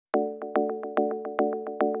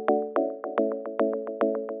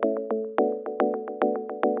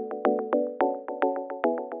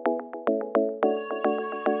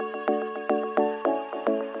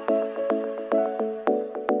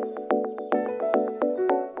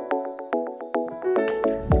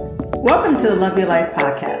Welcome to the Love Your Life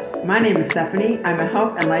podcast. My name is Stephanie. I'm a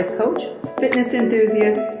health and life coach, fitness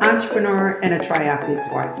enthusiast, entrepreneur, and a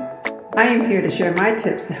triathlete's wife. I am here to share my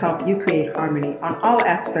tips to help you create harmony on all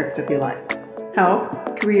aspects of your life: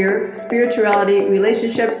 health, career, spirituality,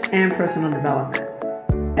 relationships, and personal development.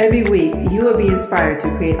 Every week, you will be inspired to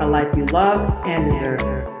create a life you love and deserve.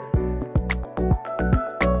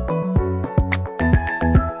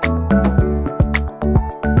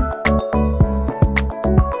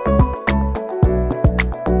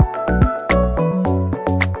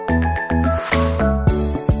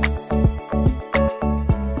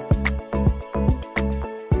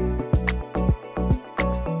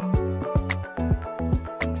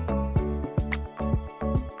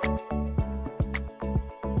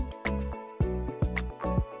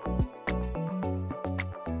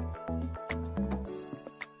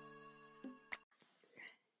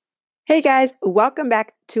 Hey guys, welcome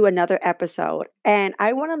back to another episode. And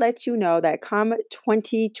I want to let you know that come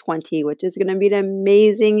 2020, which is going to be an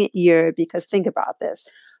amazing year, because think about this.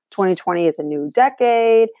 2020 is a new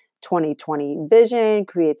decade. 2020 vision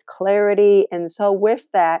creates clarity. And so with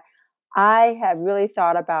that, I have really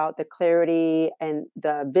thought about the clarity and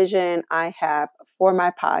the vision I have for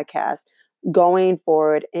my podcast going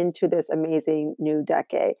forward into this amazing new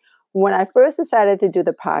decade. When I first decided to do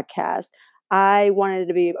the podcast, I wanted it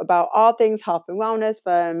to be about all things health and wellness,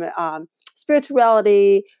 from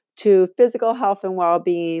spirituality to physical health and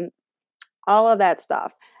well-being, all of that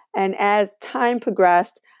stuff. And as time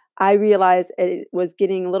progressed, I realized it was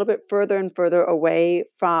getting a little bit further and further away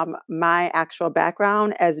from my actual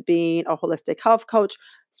background as being a holistic health coach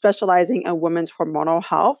specializing in women's hormonal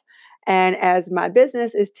health. And as my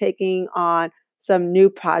business is taking on some new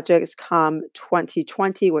projects come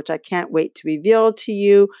 2020, which I can't wait to reveal to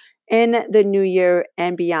you in the new year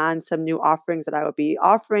and beyond, some new offerings that I will be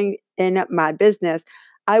offering in my business,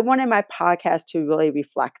 I wanted my podcast to really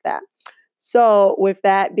reflect that. So with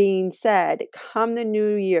that being said, come the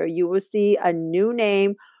new year, you will see a new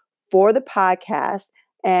name for the podcast,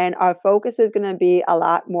 and our focus is going to be a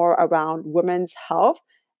lot more around women's health,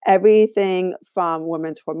 everything from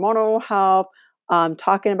women's hormonal health,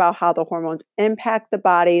 talking about how the hormones impact the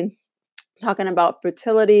body, talking about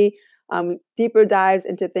fertility, deeper dives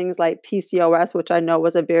into things like PCOS, which I know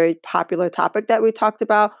was a very popular topic that we talked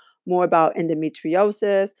about, more about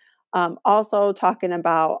endometriosis, also talking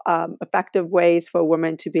about effective ways for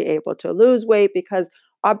women to be able to lose weight, because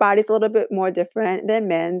our body's a little bit more different than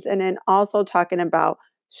men's, and then also talking about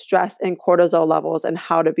stress and cortisol levels and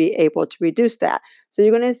how to be able to reduce that. So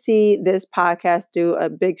you're going to see this podcast do a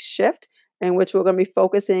big shift in which we're going to be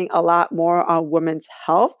focusing a lot more on women's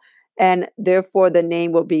health. And therefore, the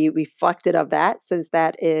name will be reflected of that, since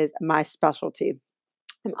that is my specialty.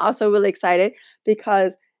 I'm also really excited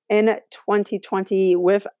because in 2020,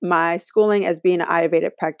 with my schooling as being an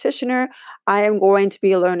Ayurvedic practitioner, I am going to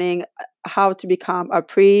be learning how to become a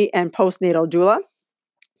pre- and postnatal doula.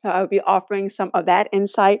 So I will be offering some of that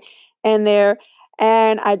insight in there.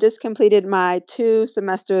 And I just completed my 2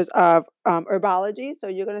 semesters of herbology. So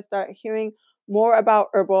you're going to start hearing more about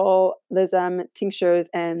herbalism, tinctures,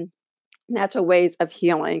 and natural ways of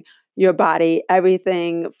healing your body,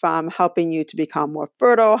 everything from helping you to become more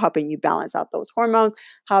fertile, helping you balance out those hormones,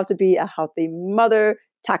 how to be a healthy mother,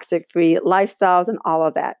 toxic-free lifestyles, and all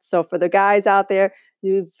of that. So for the guys out there,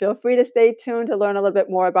 you feel free to stay tuned to learn a little bit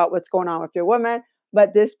more about what's going on with your woman.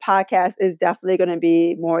 But this podcast is definitely going to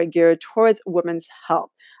be more geared towards women's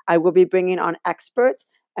health. I will be bringing on experts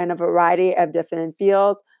in a variety of different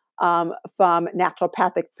fields, from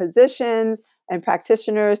naturopathic physicians and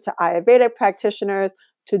practitioners to Ayurvedic practitioners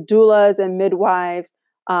to doulas and midwives,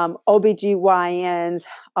 OBGYNs,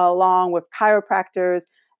 along with chiropractors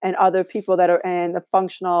and other people that are in the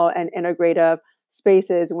functional and integrative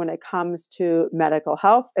spaces when it comes to medical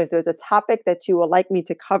health. If there's a topic that you would like me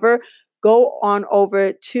to cover, go on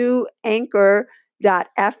over to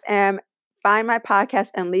anchor.fm, find my podcast,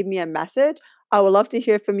 and leave me a message. I would love to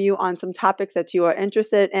hear from you on some topics that you are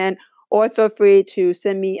interested in, or feel free to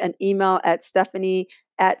send me an email at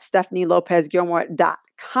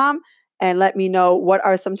stephanie@stephanielopezgilmore.com and let me know what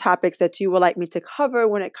are some topics that you would like me to cover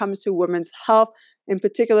when it comes to women's health, in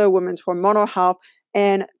particular women's hormonal health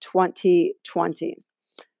in 2020.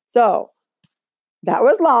 So that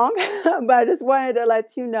was long, but I just wanted to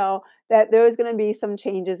let you know that there is going to be some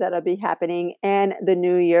changes that will be happening in the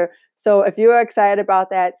new year. So if you're excited about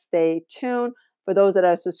that, stay tuned. For those that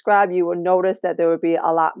are subscribed, you will notice that there will be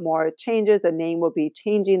a lot more changes. The name will be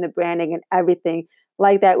changing, the branding and everything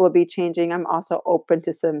like that will be changing. I'm also open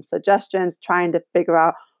to some suggestions, trying to figure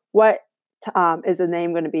out what is the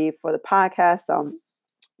name going to be for the podcast. So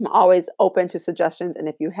I'm always open to suggestions. And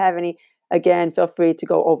if you have any, again, feel free to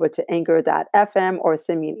go over to anchor.fm or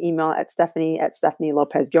send me an email at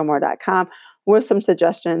stephanie@stephanieLopezGilmore.com with some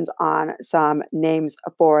suggestions on some names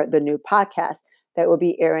for the new podcast that will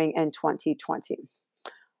be airing in 2020.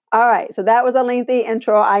 All right. So that was a lengthy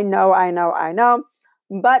intro. I know.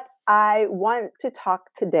 But I want to talk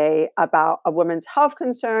today about a women's health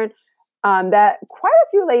concern that quite a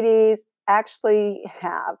few ladies actually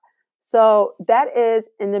have. So that is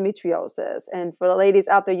endometriosis. And for the ladies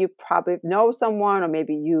out there, you probably know someone, or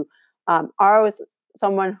maybe you are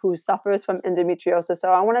someone who suffers from endometriosis. So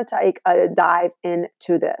I want to take a dive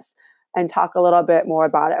into this and talk a little bit more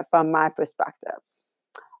about it from my perspective.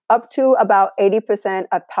 Up to about 80%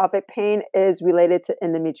 of pelvic pain is related to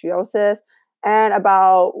endometriosis, and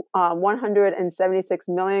about 176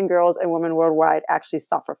 million girls and women worldwide actually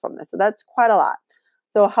suffer from this. So that's quite a lot.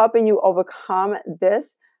 So helping you overcome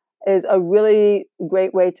this is a really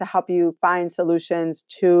great way to help you find solutions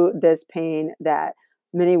to this pain that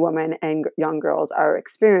many women and young girls are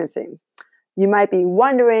experiencing. You might be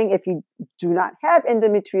wondering, if you do not have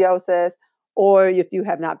endometriosis or if you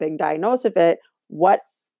have not been diagnosed with it, what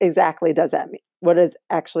exactly does that mean? What is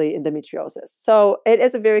actually endometriosis? So it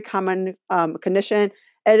is a very common condition.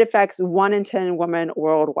 It affects 1 in 10 women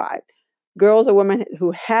worldwide. Girls or women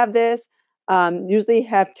who have this usually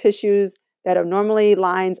have tissues that are normally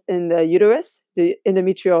lines in the uterus, the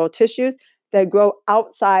endometrial tissues that grow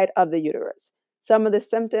outside of the uterus. Some of the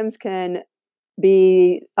symptoms can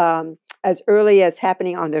be as early as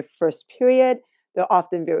happening on their first period. They're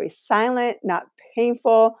often very silent, not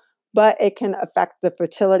painful, but it can affect the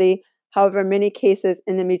fertility. However, in many cases,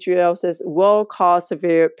 endometriosis will cause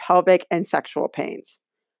severe pelvic and sexual pains.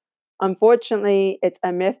 Unfortunately, it's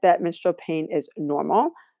a myth that menstrual pain is normal.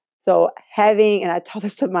 So having, and I tell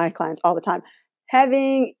this to my clients all the time,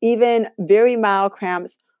 having even very mild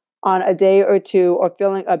cramps on a day or two, or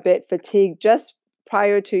feeling a bit fatigued just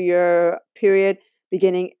prior to your period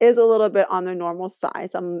beginning, is a little bit on the normal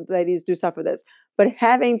side. Some ladies do suffer this. But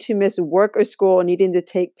having to miss work or school, needing to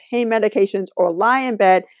take pain medications or lie in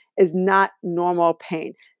bed is not normal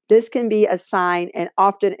pain. This can be a sign, and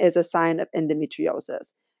often is a sign, of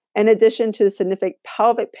endometriosis. In addition to the significant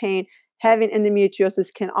pelvic pain, having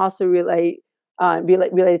endometriosis can also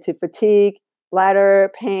related to fatigue,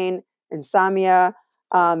 bladder pain, insomnia,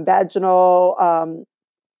 vaginal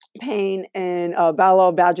pain, and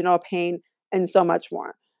vaginal pain, and so much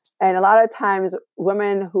more. And a lot of times,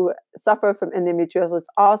 women who suffer from endometriosis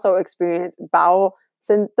also experience bowel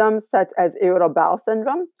symptoms such as irritable bowel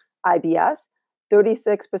syndrome, IBS.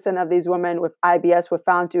 36% of these women with IBS were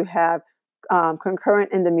found to have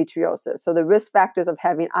concurrent endometriosis. So the risk factors of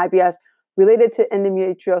having IBS related to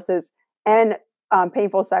endometriosis and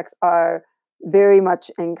painful sex are very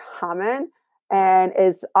much in common, and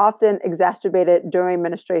is often exacerbated during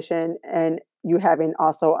menstruation and you having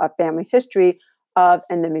also a family history of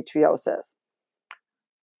endometriosis.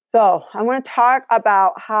 So I want to talk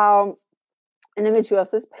about how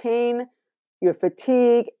endometriosis pain, your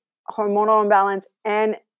fatigue, hormonal imbalance,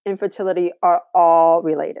 and infertility are all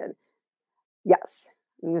related. Yes,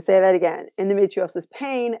 I'm going to say that again. Endometriosis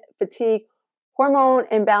pain, fatigue, hormone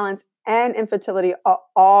imbalance, and infertility are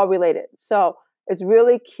all related. So it's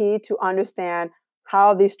really key to understand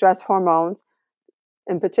how these stress hormones,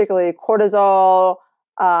 and particularly cortisol,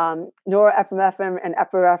 norepinephrine, and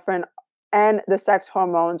epinephrine, and the sex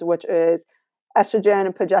hormones, which is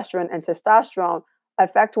estrogen, progesterone, and testosterone,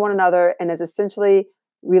 affect one another, and is essentially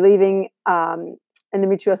relieving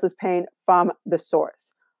endometriosis pain from the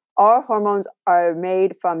source. All hormones are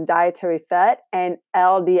made from dietary fat and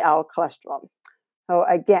LDL cholesterol. So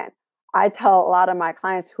again, I tell a lot of my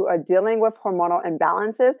clients who are dealing with hormonal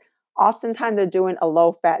imbalances, oftentimes they're doing a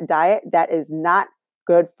low-fat diet that is not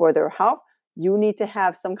good for their health. You need to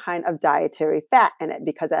have some kind of dietary fat in it,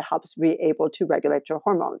 because that helps be able to regulate your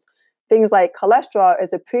hormones. Things like cholesterol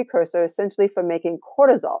is a precursor essentially for making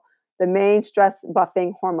cortisol, the main stress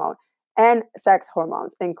buffing hormone, and sex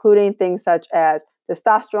hormones, including things such as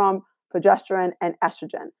testosterone, progesterone, and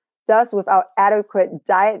estrogen. Thus, without adequate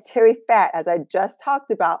dietary fat, as I just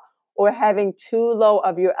talked about, or having too low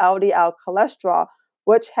of your LDL cholesterol,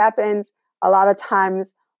 which happens a lot of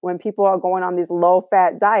times when people are going on these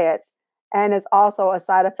low-fat diets, and it's also a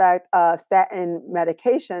side effect of statin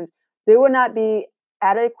medications, there will not be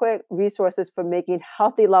adequate resources for making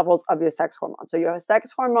healthy levels of your sex hormones. So your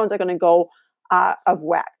sex hormones are going to go out of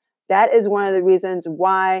whack. That is one of the reasons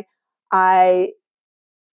why I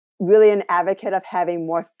really an advocate of having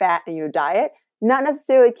more fat in your diet. Not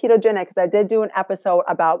necessarily ketogenic, because I did do an episode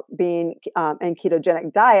about being in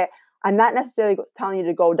ketogenic diet. I'm not necessarily telling you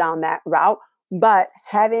to go down that route. But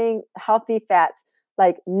having healthy fats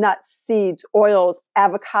like nuts, seeds, oils,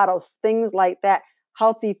 avocados, things like that,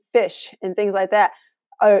 healthy fish and things like that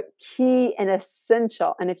are key and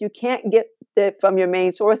essential. And if you can't get it from your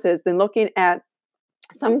main sources, then looking at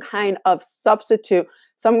some kind of substitute,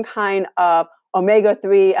 some kind of omega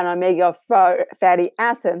 3 and omega fatty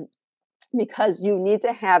acid, because you need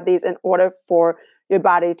to have these in order for your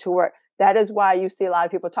body to work. That is why you see a lot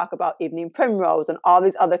of people talk about evening primrose and all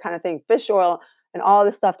these other kind of things, fish oil and all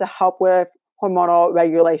this stuff to help with hormonal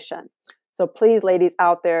regulation. So please, ladies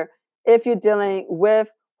out there, if you're dealing with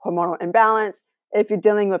hormonal imbalance, if you're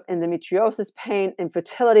dealing with endometriosis, pain,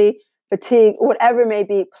 infertility, fatigue, whatever it may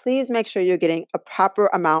be, please make sure you're getting a proper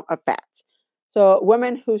amount of fats. So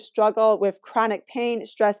women who struggle with chronic pain,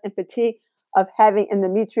 stress, and fatigue of having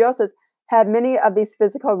endometriosis have many of these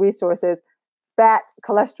physical resources, fat,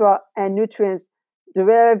 cholesterol, and nutrients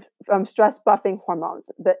derived from stress buffing hormones.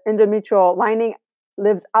 The endometrial lining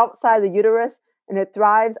lives outside the uterus and it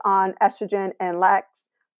thrives on estrogen and lacks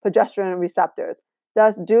progesterone receptors.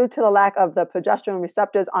 Thus, due to the lack of the progesterone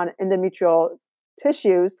receptors on endometrial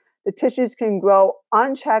tissues, the tissues can grow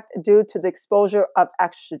unchecked due to the exposure of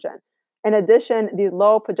estrogen. In addition, these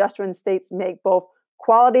low progesterone states make both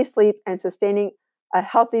quality sleep and sustaining a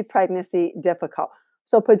healthy pregnancy difficult.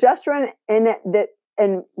 So progesterone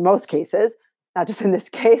in most cases, not just in this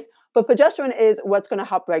case, but progesterone is what's going to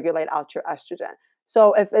help regulate out your estrogen.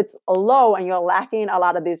 So if it's low and you're lacking a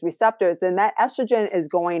lot of these receptors, then that estrogen is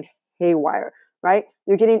going haywire, right?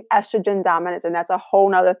 You're getting estrogen dominance, and that's a whole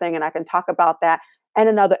nother thing. And I can talk about that in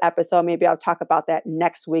another episode. Maybe I'll talk about that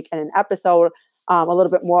next week in an episode, a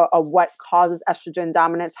little bit more of what causes estrogen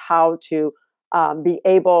dominance, how to be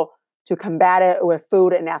able to combat it with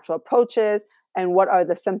food and natural approaches, and what are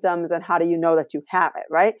the symptoms and how do you know that you have it,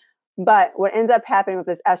 right? But what ends up happening with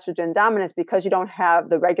this estrogen dominance, because you don't have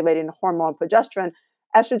the regulating hormone progesterone,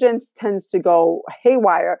 estrogen tends to go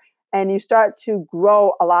haywire and you start to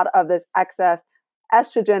grow a lot of this excess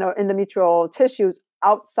estrogen or endometrial tissues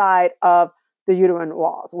outside of the uterine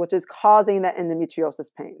walls, which is causing that endometriosis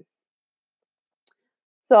pain.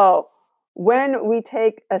 So when we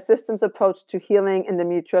take a systems approach to healing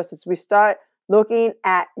endometriosis, we start looking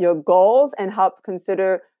at your goals and help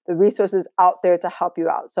consider the resources out there to help you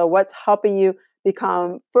out. So what's helping you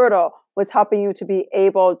become fertile? What's helping you to be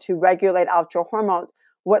able to regulate out your hormones?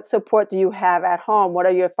 What support do you have at home? What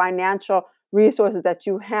are your financial resources that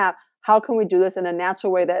you have? How can we do this in a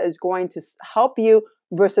natural way that is going to help you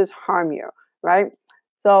versus harm you, right?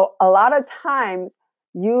 So a lot of times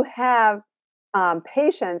you have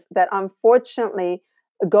patients that unfortunately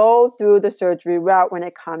go through the surgery route when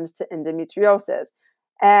it comes to endometriosis.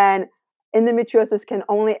 And endometriosis can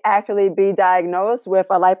only actually be diagnosed with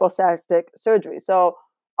a liposuctic surgery. So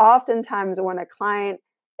oftentimes when a client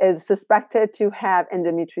is suspected to have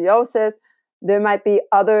endometriosis, there might be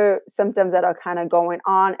other symptoms that are kind of going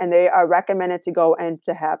on, and they are recommended to go in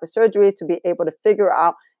to have a surgery to be able to figure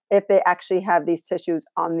out if they actually have these tissues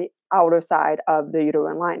on the outer side of the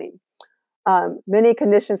uterine lining. Many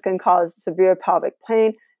conditions can cause severe pelvic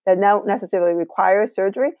pain that don't necessarily require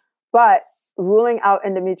surgery, but ruling out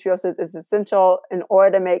endometriosis is essential in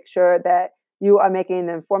order to make sure that you are making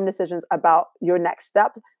the informed decisions about your next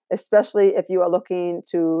steps, especially if you are looking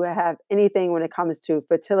to have anything when it comes to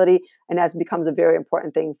fertility, and that becomes a very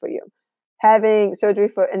important thing for you. Having surgery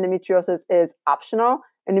for endometriosis is optional.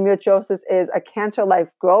 Endometriosis is a cancer-like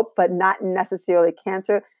growth, but not necessarily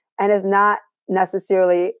cancer, and is not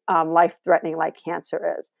necessarily life-threatening like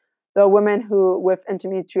cancer is. Though women who with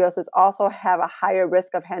endometriosis also have a higher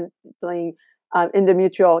risk of handling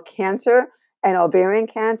endometrial cancer and ovarian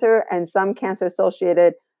cancer and some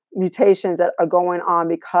cancer-associated mutations that are going on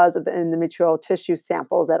because of the endometrial tissue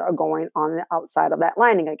samples that are going on the outside of that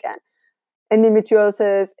lining again.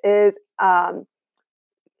 Endometriosis is,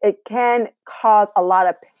 it can cause a lot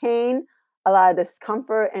of pain, a lot of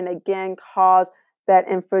discomfort, and again, cause that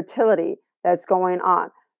infertility that's going on.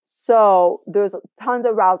 So there's tons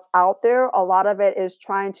of routes out there. A lot of it is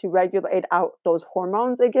trying to regulate out those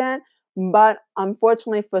hormones again. But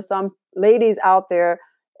unfortunately, for some ladies out there,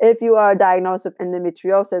 if you are diagnosed with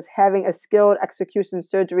endometriosis, having a skilled execution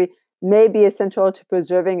surgery may be essential to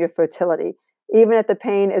preserving your fertility. Even if the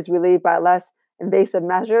pain is relieved by less invasive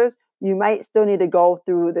measures, you might still need to go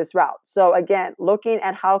through this route. So again, looking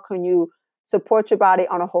at how can you support your body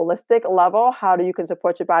on a holistic level, how do you can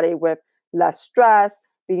support your body with less stress,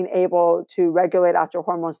 being able to regulate out your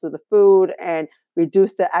hormones through the food and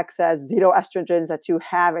reduce the excess xenoestrogens that you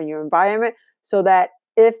have in your environment, so that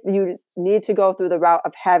if you need to go through the route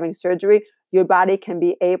of having surgery, your body can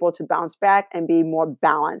be able to bounce back and be more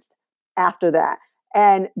balanced after that.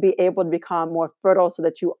 and be able to become more fertile so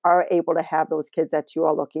that you are able to have those kids that you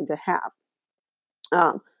are looking to have.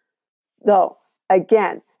 Um, so,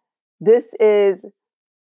 again, this is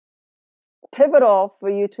pivotal for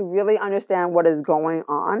you to really understand what is going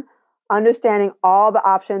on, understanding all the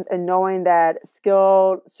options and knowing that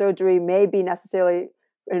skilled surgery may be necessary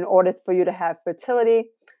in order for you to have fertility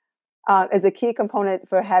is a key component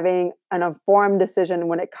for having an informed decision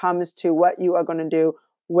when it comes to what you are going to do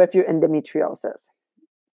with your endometriosis.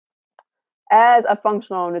 As a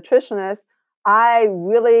functional nutritionist, I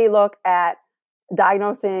really look at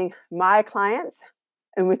diagnosing my clients.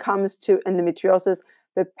 And when it comes to endometriosis,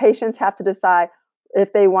 the patients have to decide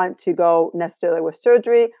if they want to go necessarily with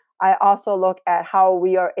surgery. I also look at how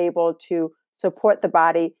we are able to support the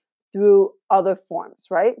body through other forms,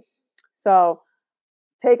 right? So,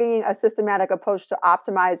 taking a systematic approach to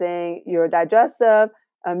optimizing your digestive,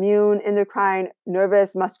 immune, endocrine,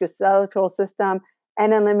 nervous, musculoskeletal system,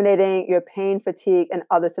 and eliminating your pain, fatigue, and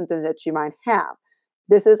other symptoms that you might have.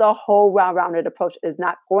 This is a whole rounded approach. It is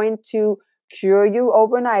not going to cure you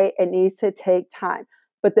overnight. It needs to take time.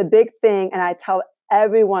 But the big thing, and I tell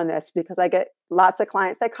everyone this because I get lots of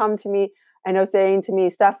clients that come to me and they're saying to me,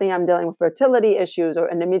 Stephanie, I'm dealing with fertility issues or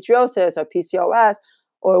endometriosis or PCOS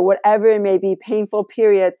or whatever it may be, painful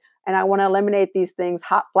periods, and I want to eliminate these things,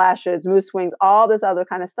 hot flashes, mood swings, all this other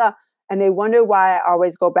kind of stuff. And they wonder why I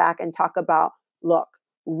always go back and talk about, look,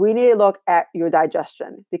 we need to look at your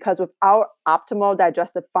digestion because without optimal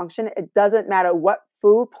digestive function, it doesn't matter what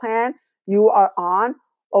food plan you are on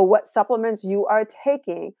or what supplements you are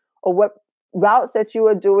taking or what routes that you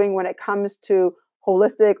are doing when it comes to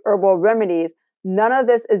holistic herbal remedies. None of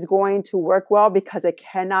this is going to work well because it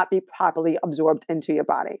cannot be properly absorbed into your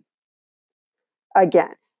body.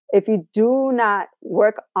 Again, if you do not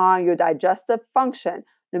work on your digestive function,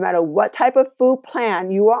 no matter what type of food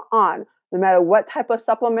plan you are on, no matter what type of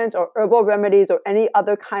supplements or herbal remedies or any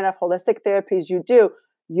other kind of holistic therapies you do,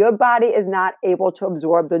 your body is not able to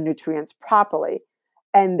absorb the nutrients properly.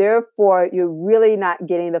 And therefore, you're really not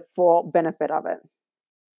getting the full benefit of it.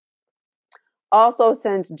 Also,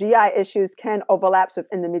 since GI issues can overlap with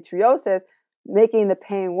endometriosis, making the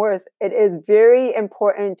pain worse, it is very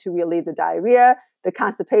important to relieve the diarrhea, the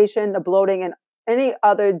constipation, the bloating, and any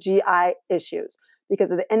other GI issues.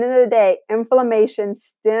 Because at the end of the day, inflammation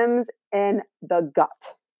stems in the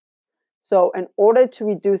gut. So, in order to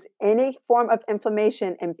reduce any form of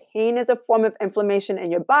inflammation, and pain is a form of inflammation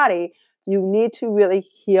in your body, you need to really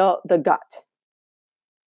heal the gut.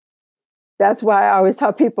 That's why I always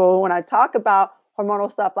tell people when I talk about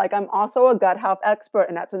hormonal stuff, like I'm also a gut health expert.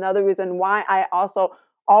 And that's another reason why I also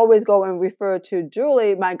always go and refer to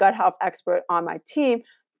Julie, my gut health expert on my team,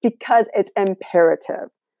 because it's imperative,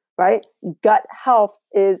 right? Gut health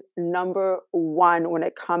is number one when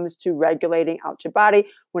it comes to regulating out your body,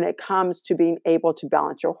 when it comes to being able to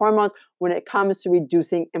balance your hormones, when it comes to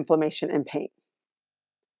reducing inflammation and pain.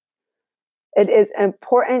 It is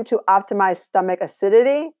important to optimize stomach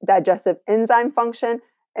acidity, digestive enzyme function,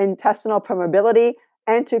 intestinal permeability,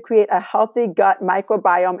 and to create a healthy gut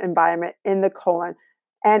microbiome environment in the colon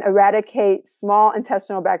and eradicate small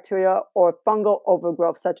intestinal bacteria or fungal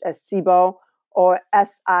overgrowth such as SIBO or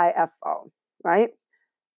SIFO, right?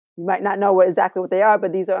 You might not know exactly what they are,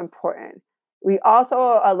 but these are important. We also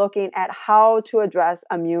are looking at how to address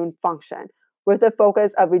immune function with the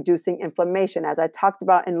focus of reducing inflammation, as I talked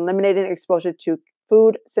about, and eliminating exposure to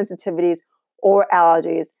food sensitivities or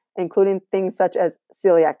allergies, including things such as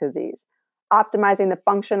celiac disease. Optimizing the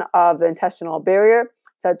function of the intestinal barrier,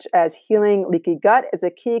 such as healing leaky gut, is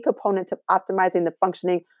a key component to optimizing the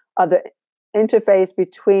functioning of the interface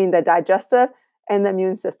between the digestive and the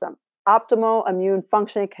immune system. Optimal immune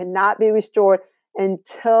function cannot be restored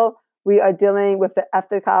until we are dealing with the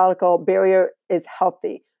epithelial barrier is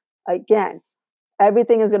healthy. Again,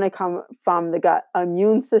 everything is going to come from the gut.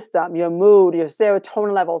 Immune system, your mood, your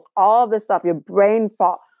serotonin levels, all of this stuff, your brain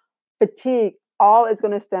fog, fatigue, all is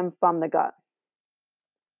going to stem from the gut.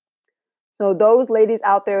 So those ladies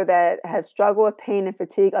out there that have struggled with pain and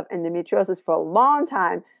fatigue of endometriosis for a long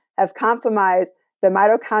time have compromised the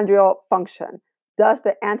mitochondrial function. Thus,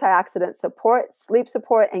 the antioxidant support, sleep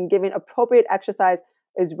support, and giving appropriate exercise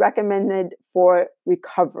is recommended for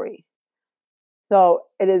recovery. So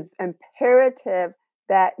it is imperative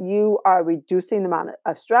that you are reducing the amount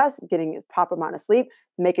of stress, getting a proper amount of sleep,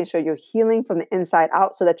 making sure you're healing from the inside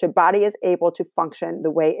out so that your body is able to function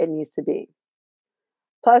the way it needs to be.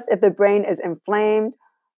 Plus, if the brain is inflamed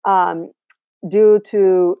due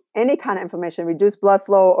to any kind of inflammation, reduced blood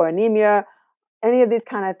flow or anemia, any of these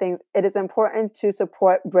kind of things, it is important to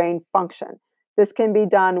support brain function. This can be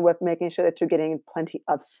done with making sure that you're getting plenty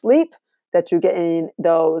of sleep, that you're getting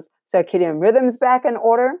those circadian rhythms back in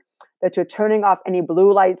order, that you're turning off any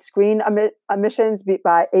blue light screen emissions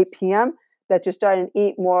by 8 p.m., that you're starting to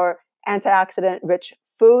eat more antioxidant-rich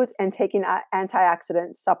foods and taking an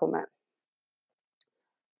antioxidant supplement.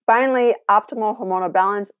 Finally, optimal hormonal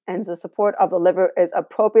balance and the support of the liver is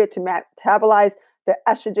appropriate to metabolize the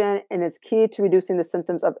estrogen and is key to reducing the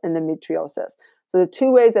symptoms of endometriosis. So the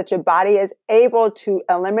two ways that your body is able to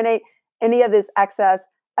eliminate any of this excess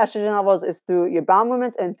estrogen levels is through your bowel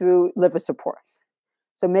movements and through liver support.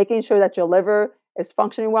 So making sure that your liver is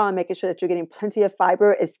functioning well and making sure that you're getting plenty of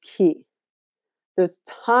fiber is key. There's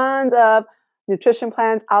tons of nutrition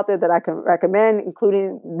plans out there that I can recommend,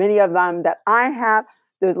 including many of them that I have.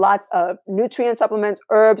 There's lots of nutrient supplements,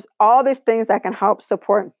 herbs, all these things that can help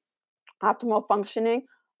support optimal functioning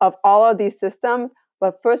of all of these systems.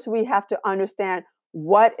 But first, we have to understand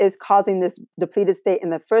what is causing this depleted state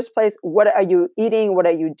in the first place. What are you eating? What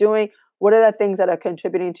are you doing? What are the things that are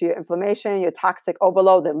contributing to your inflammation, your toxic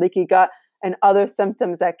overload, the leaky gut, and other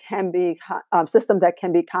symptoms that can be systems that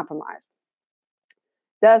can be compromised?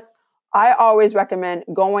 Thus, I always recommend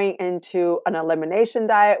going into an elimination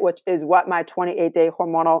diet, which is what my 28-day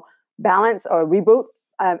hormonal balance or reboot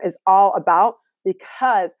is all about,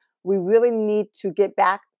 because we really need to get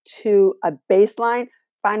back to a baseline,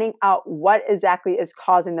 finding out what exactly is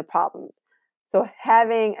causing the problems. So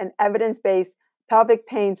having an evidence-based pelvic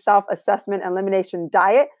pain self-assessment elimination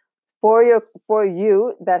diet for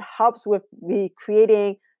you that helps with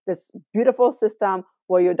creating this beautiful system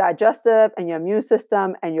where your digestive and your immune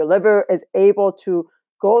system and your liver is able to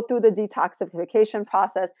go through the detoxification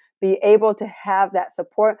process, be able to have that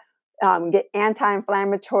support, get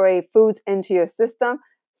anti-inflammatory foods into your system,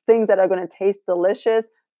 things that are going to taste delicious,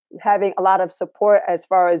 having a lot of support as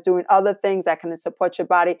far as doing other things that can support your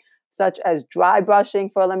body, such as dry brushing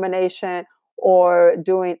for elimination or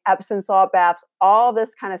doing Epsom salt baths, all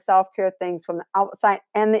this kind of self-care things from the outside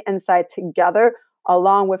and the inside together,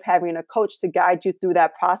 along with having a coach to guide you through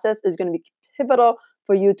that process, is going to be pivotal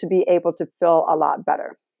for you to be able to feel a lot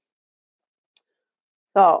better.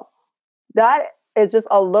 So that is just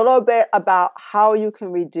a little bit about how you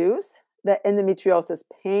can reduce the endometriosis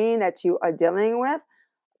pain that you are dealing with.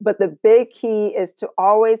 But the big key is to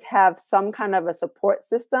always have some kind of a support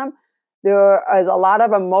system. There is a lot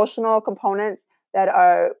of emotional components that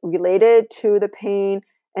are related to the pain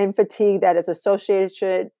and fatigue that is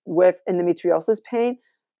associated with endometriosis pain.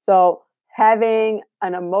 So having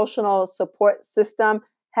an emotional support system,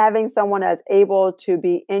 having someone that's able to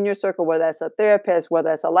be in your circle, whether it's a therapist,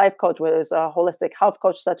 whether it's a life coach, whether it's a holistic health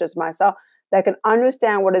coach such as myself, that can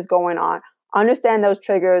understand what is going on, understand those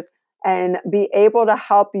triggers, and be able to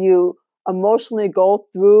help you emotionally go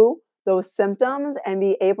through those symptoms and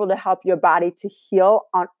be able to help your body to heal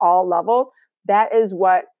on all levels. That is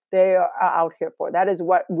what they are out here for. That is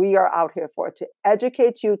what we are out here for, to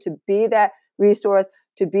educate you, to be that resource,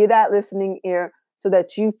 to be that listening ear, so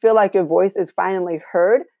that you feel like your voice is finally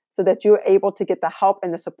heard, so that you're able to get the help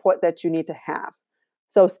and the support that you need to have.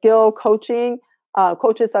 So skill coaching,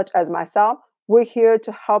 coaches such as myself, we're here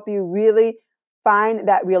to help you really find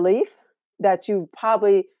that relief that you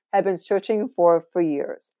probably have been searching for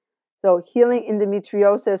years. So healing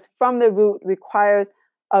endometriosis from the root requires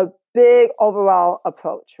a big overall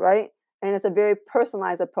approach, right? And it's a very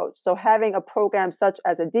personalized approach. So having a program such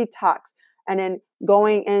as a detox and then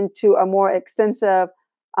going into a more extensive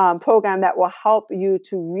program that will help you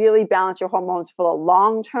to really balance your hormones for the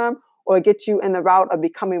long term or get you in the route of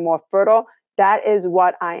becoming more fertile, that is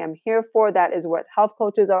what I am here for. That is what health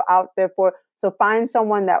coaches are out there for. So find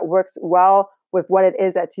someone that works well with what it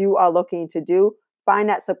is that you are looking to do. Find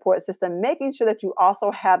that support system, making sure that you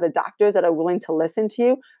also have the doctors that are willing to listen to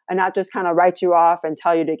you and not just kind of write you off and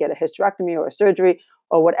tell you to get a hysterectomy or a surgery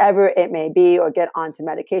or whatever it may be, or get onto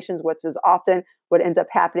medications, which is often what ends up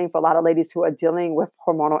happening for a lot of ladies who are dealing with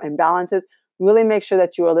hormonal imbalances. Really make sure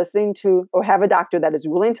that you are listening to or have a doctor that is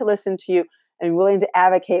willing to listen to you and willing to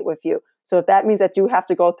advocate with you. So if that means that you have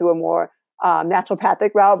to go through a more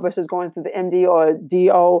naturopathic route versus going through the MD or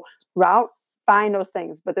DO route, find those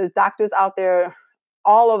things. But there's doctors out there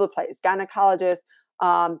all over the place, gynecologists,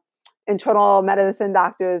 internal medicine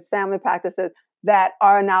doctors, family practices that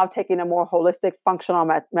are now taking a more holistic functional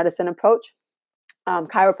medicine approach.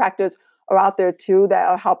 Chiropractors are out there too that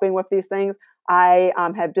are helping with these things. I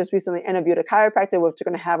have just recently interviewed a chiropractor, which we're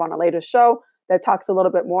going to have on a later show, that talks a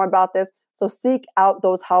little bit more about this. So seek out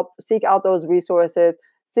those help, seek out those resources,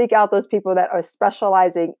 seek out those people that are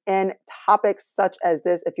specializing in topics such as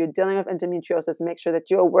this. If you're dealing with endometriosis, make sure that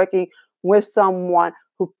you're working with someone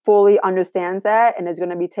who fully understands that and is going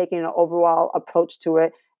to be taking an overall approach to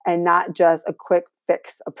it and not just a quick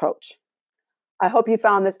fix approach. I hope you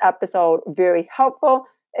found this episode very helpful.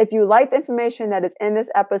 If you like the information that is in this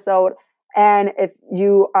episode, and if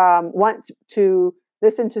you want to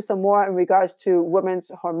listen to some more in regards to women's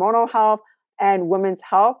hormonal health and women's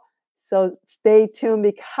health, so stay tuned,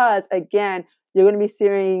 because again, you're going to be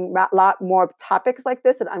seeing a lot more topics like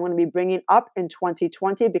this that I'm going to be bringing up in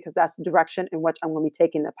 2020, because that's the direction in which I'm going to be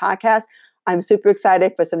taking the podcast. I'm super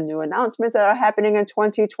excited for some new announcements that are happening in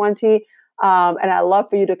 2020. And I'd love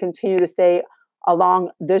for you to continue to stay along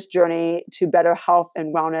this journey to better health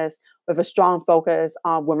and wellness with a strong focus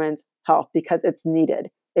on women's health, because it's needed.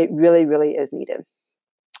 It really, really is needed.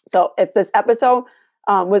 So if this episode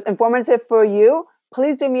was informative for you,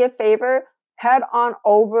 please do me a favor. Head on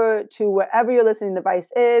over to wherever your listening device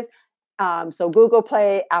is. So Google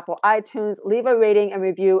Play, Apple iTunes, leave a rating and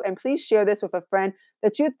review, and please share this with a friend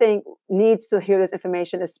that you think needs to hear this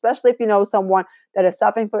information, especially if you know someone that is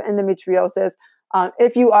suffering from endometriosis.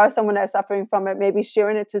 If you are someone that's suffering from it, maybe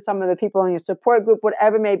sharing it to some of the people in your support group,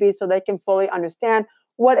 whatever it may be, so they can fully understand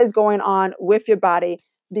what is going on with your body.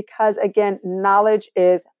 Because again, knowledge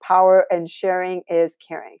is power and sharing is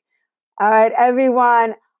caring. All right,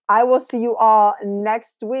 everyone. I will see you all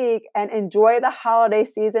next week, and enjoy the holiday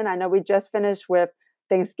season. I know we just finished with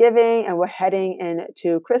Thanksgiving and we're heading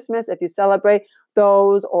into Christmas. If you celebrate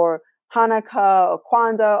those, or Hanukkah or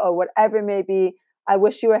Kwanzaa or whatever it may be, I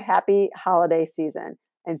wish you a happy holiday season,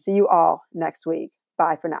 and see you all next week.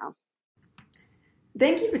 Bye for now.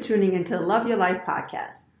 Thank you for tuning into the Love Your Life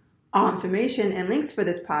podcast. All information and links for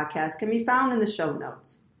this podcast can be found in the show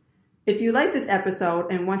notes. If you like this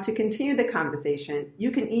episode and want to continue the conversation, you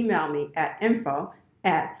can email me at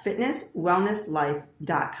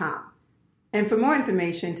info@fitnesswellnesslife.com. And for more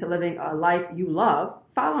information to living a life you love,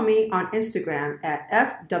 follow me on Instagram at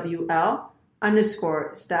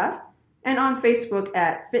FWL_Steph and on Facebook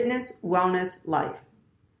at Fitness Wellness Life.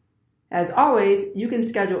 As always, you can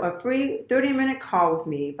schedule a free 30-minute call with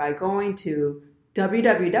me by going to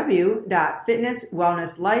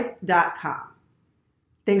www.fitnesswellnesslife.com.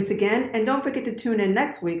 Thanks again, and don't forget to tune in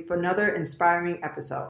next week for another inspiring episode.